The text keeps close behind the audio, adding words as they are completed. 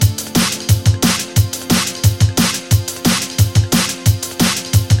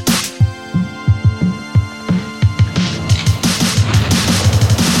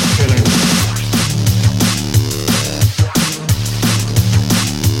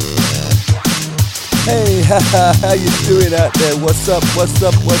Hey, how you doing out there? What's up? What's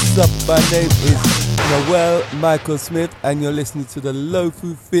up? What's up? My name is Noel Michael Smith, and you're listening to the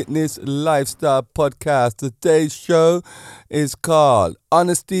Lofu Fitness Lifestyle Podcast. Today's show is called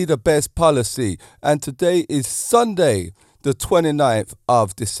Honesty the Best Policy, and today is Sunday, the 29th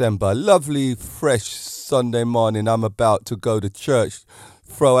of December. Lovely, fresh Sunday morning. I'm about to go to church,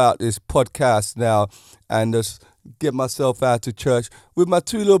 throw out this podcast now, and just get myself out to church with my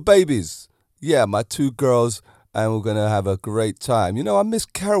two little babies. Yeah, my two girls, and we're going to have a great time. You know, I miss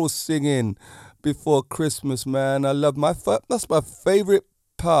carol singing before Christmas, man. I love that's my favorite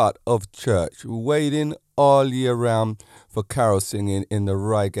part of church, waiting all year round for carol singing in the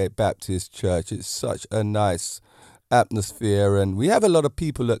Reigate Baptist Church. It's such a nice atmosphere, and we have a lot of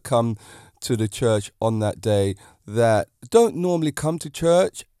people that come to the church on that day that don't normally come to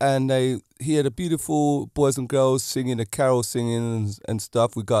church, and they hear the beautiful boys and girls singing the carol singing and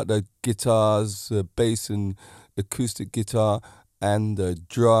stuff. We got the guitars, the bass and acoustic guitar, and the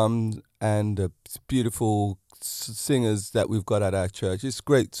drums, and the beautiful singers that we've got at our church. It's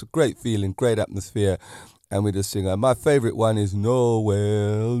great. It's a great feeling, great atmosphere. And we just sing. My favorite one is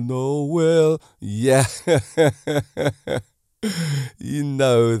Noel, Noel. Yeah. You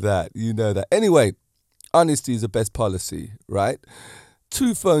know that. Anyway, honesty is the best policy, right?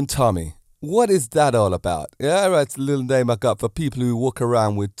 Two-phone Tommy. What is that all about? Yeah, that's a little name I got for people who walk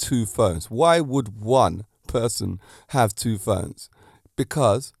around with two phones. Why would one person have two phones?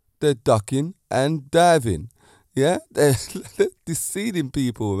 Because they're ducking and diving. Yeah, they're deceiving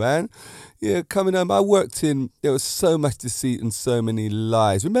people, man. Yeah, coming home, there was so much deceit and so many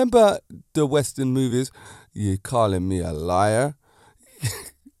lies. Remember the Western movies? You calling me a liar?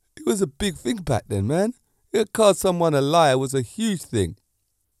 It was a big thing back then, man. You call someone a liar was a huge thing.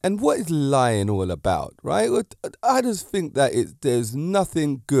 And what is lying all about, right? I just think that there's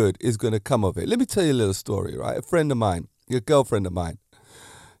nothing good is going to come of it. Let me tell you a little story, right? A friend of mine, a girlfriend of mine,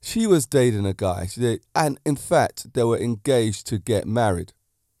 she was dating a guy, and in fact, they were engaged to get married.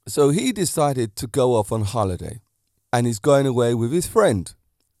 So he decided to go off on holiday, and he's going away with his friend.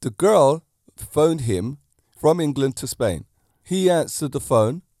 The girl phoned him from England to Spain. He answered the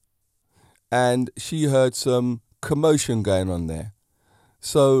phone, and she heard some commotion going on there.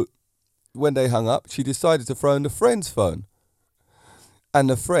 So when they hung up, she decided to phone the friend's phone. And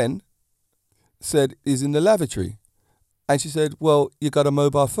the friend said he's in the lavatory. And she said, well, you got a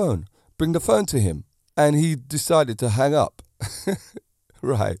mobile phone. Bring the phone to him. And he decided to hang up.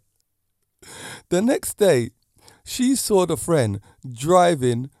 Right. The next day, she saw the friend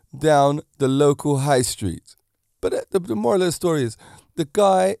driving down the local high street. But the moral of the story is, the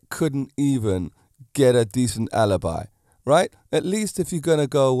guy couldn't even get a decent alibi, right? At least if you're going to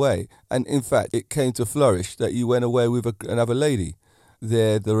go away. And in fact, it came to flourish that you went away with another lady.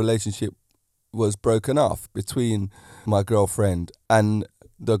 The relationship was broken off between my girlfriend and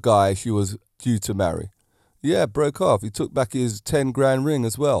the guy she was due to marry. Yeah, broke off. He took back his 10 grand ring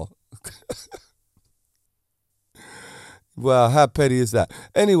as well. Wow, how petty is that?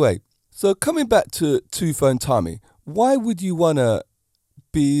 Anyway, so coming back to two-phone Tommy, why would you want to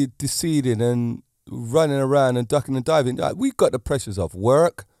be deceiving and running around and ducking and diving? We've got the pressures of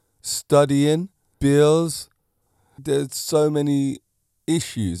work, studying, bills. There's so many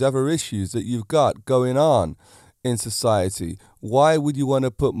other issues that you've got going on in society. Why would you want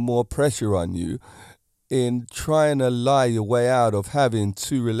to put more pressure on you in trying to lie your way out of having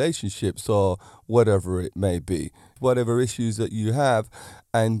two relationships or whatever it may be? Whatever issues that you have,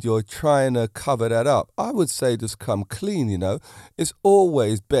 and you're trying to cover that up. I would say just come clean, you know. It's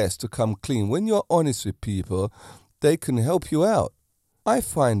always best to come clean. When you're honest with people, they can help you out. I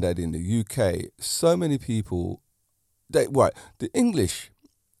find that in the UK, so many people, the English,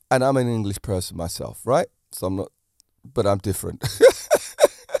 and I'm an English person myself, right? So I'm not, but I'm different.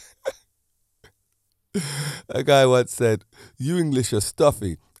 A guy once said, you English are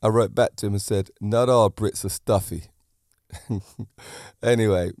stuffy. I wrote back to him and said, not all Brits are stuffy.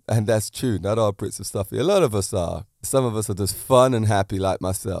 Anyway, and that's true. Not all Brits are stuffy. A lot of us are. Some of us are just fun and happy like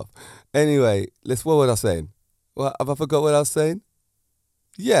myself. Anyway, what was I saying? Well, have I forgot what I was saying?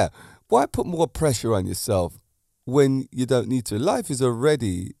 Yeah, why put more pressure on yourself when you don't need to? Life is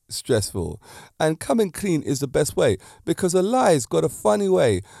already stressful, and coming clean is the best way, because a lie's got a funny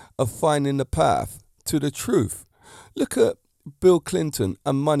way of finding the path to the truth. Look at Bill Clinton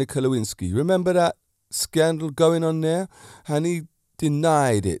and Monica Lewinsky. Remember that scandal going on there? And he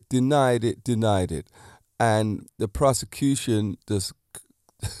denied it. And the prosecution just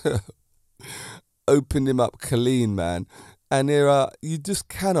opened him up clean, man. And you just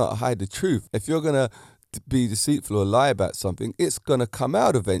cannot hide the truth. If you're going to be deceitful or lie about something, it's going to come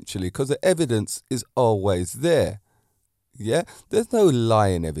out eventually because the evidence is always there. Yeah? There's no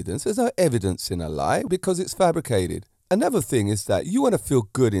lying evidence. There's no evidence in a lie because it's fabricated. Another thing is that you want to feel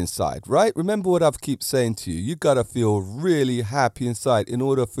good inside, right? Remember what I've keep saying to you. You got to feel really happy inside in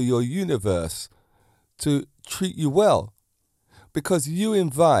order for your universe to treat you well. Because you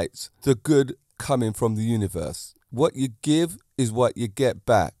invite the good coming from the universe. What you give is what you get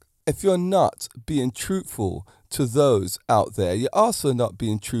back. If you're not being truthful to those out there, you're also not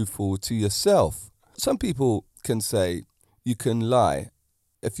being truthful to yourself. Some people can say you can lie.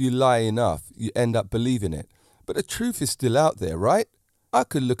 If you lie enough, you end up believing it. But the truth is still out there, right? I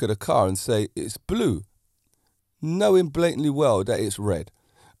could look at a car and say it's blue, knowing blatantly well that it's red.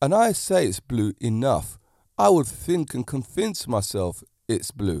 And I say it's blue enough. I would think and convince myself it's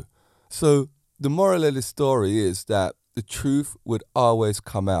blue. So the moral of the story is that the truth would always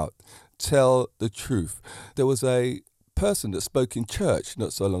come out. Tell the truth. There was a person that spoke in church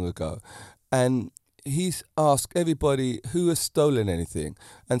not so long ago, and he asked everybody who has stolen anything.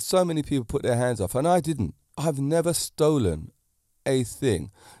 And so many people put their hands up, and I didn't. I've never stolen a thing,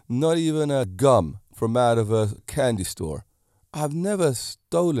 not even a gum from out of a candy store. I've never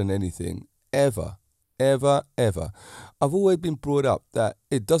stolen anything, ever. Ever. I've always been brought up that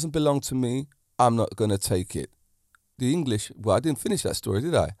it doesn't belong to me, I'm not going to take it. The English, well, I didn't finish that story,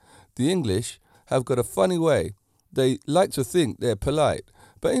 did I? The English have got a funny way. They like to think they're polite,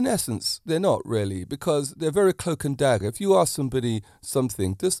 but in essence, they're not really, because they're very cloak and dagger. If you ask somebody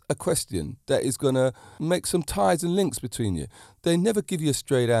something, just a question that is going to make some ties and links between you, they never give you a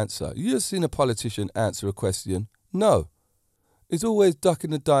straight answer. You ever seen a politician answer a question? No. It's always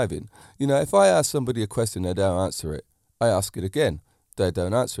ducking and diving. You know, if I ask somebody a question, they don't answer it. I ask it again. They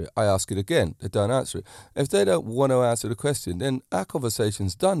don't answer it. I ask it again. They don't answer it. If they don't want to answer the question, then our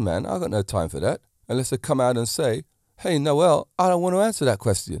conversation's done, man. I've got no time for that. Unless they come out and say, hey, Noel, I don't want to answer that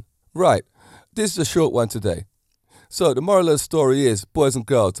question. Right. This is a short one today. So the moral of the story is, boys and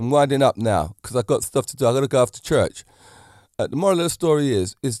girls, I'm winding up now because I've got stuff to do. I've got to go after church. The moral of the story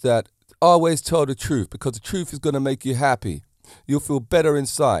is that always tell the truth, because the truth is going to make you happy. You'll feel better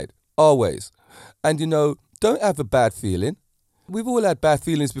inside. Always. And, you know, don't have a bad feeling. We've all had bad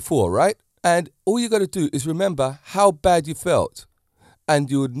feelings before, right? And all you got to do is remember how bad you felt. And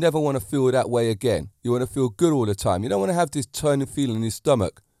you would never want to feel that way again. You want to feel good all the time. You don't want to have this turning feeling in your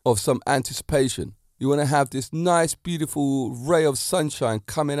stomach of some anticipation. You want to have this nice, beautiful ray of sunshine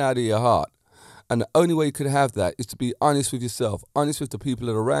coming out of your heart. And the only way you could have that is to be honest with yourself, honest with the people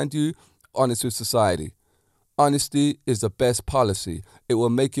that are around you, honest with society. Honesty is the best policy. It will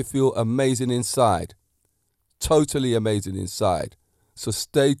make you feel amazing inside. Totally amazing inside. So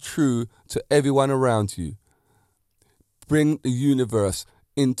stay true to everyone around you. Bring the universe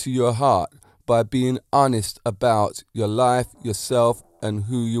into your heart by being honest about your life, yourself, and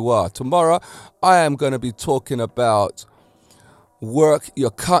who you are. Tomorrow, I am going to be talking about work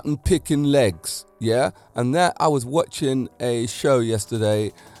your cotton picking legs. Yeah? And that, I was watching a show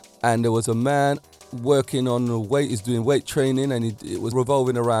yesterday, and there was a man working on the weight. He's doing weight training, and it was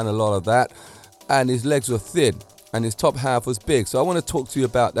revolving around a lot of that. And his legs were thin, and his top half was big. So I want to talk to you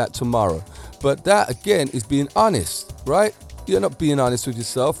about that tomorrow. But that, again, is being honest, right? You're not being honest with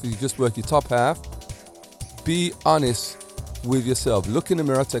yourself. You just work your top half. Be honest with yourself. Look in the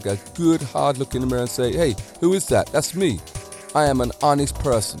mirror, take a good hard look in the mirror and say, hey, who is that? That's me. I am an honest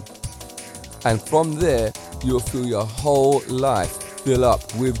person. And from there, you'll feel your whole life fill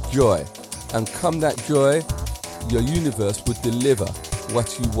up with joy. And come that joy, your universe would deliver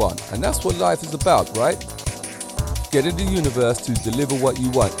what you want. And that's what life is about, right? Getting the universe to deliver what you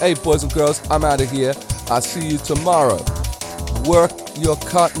want. Hey, boys and girls, I'm out of here. I'll see you tomorrow. Work your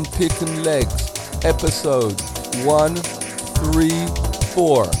cotton picking legs. Episode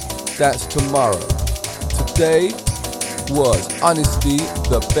 134. That's tomorrow. Today was honesty,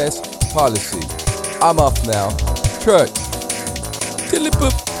 the best policy. I'm off now. Church.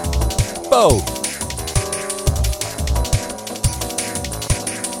 Tilly-boop. Bo.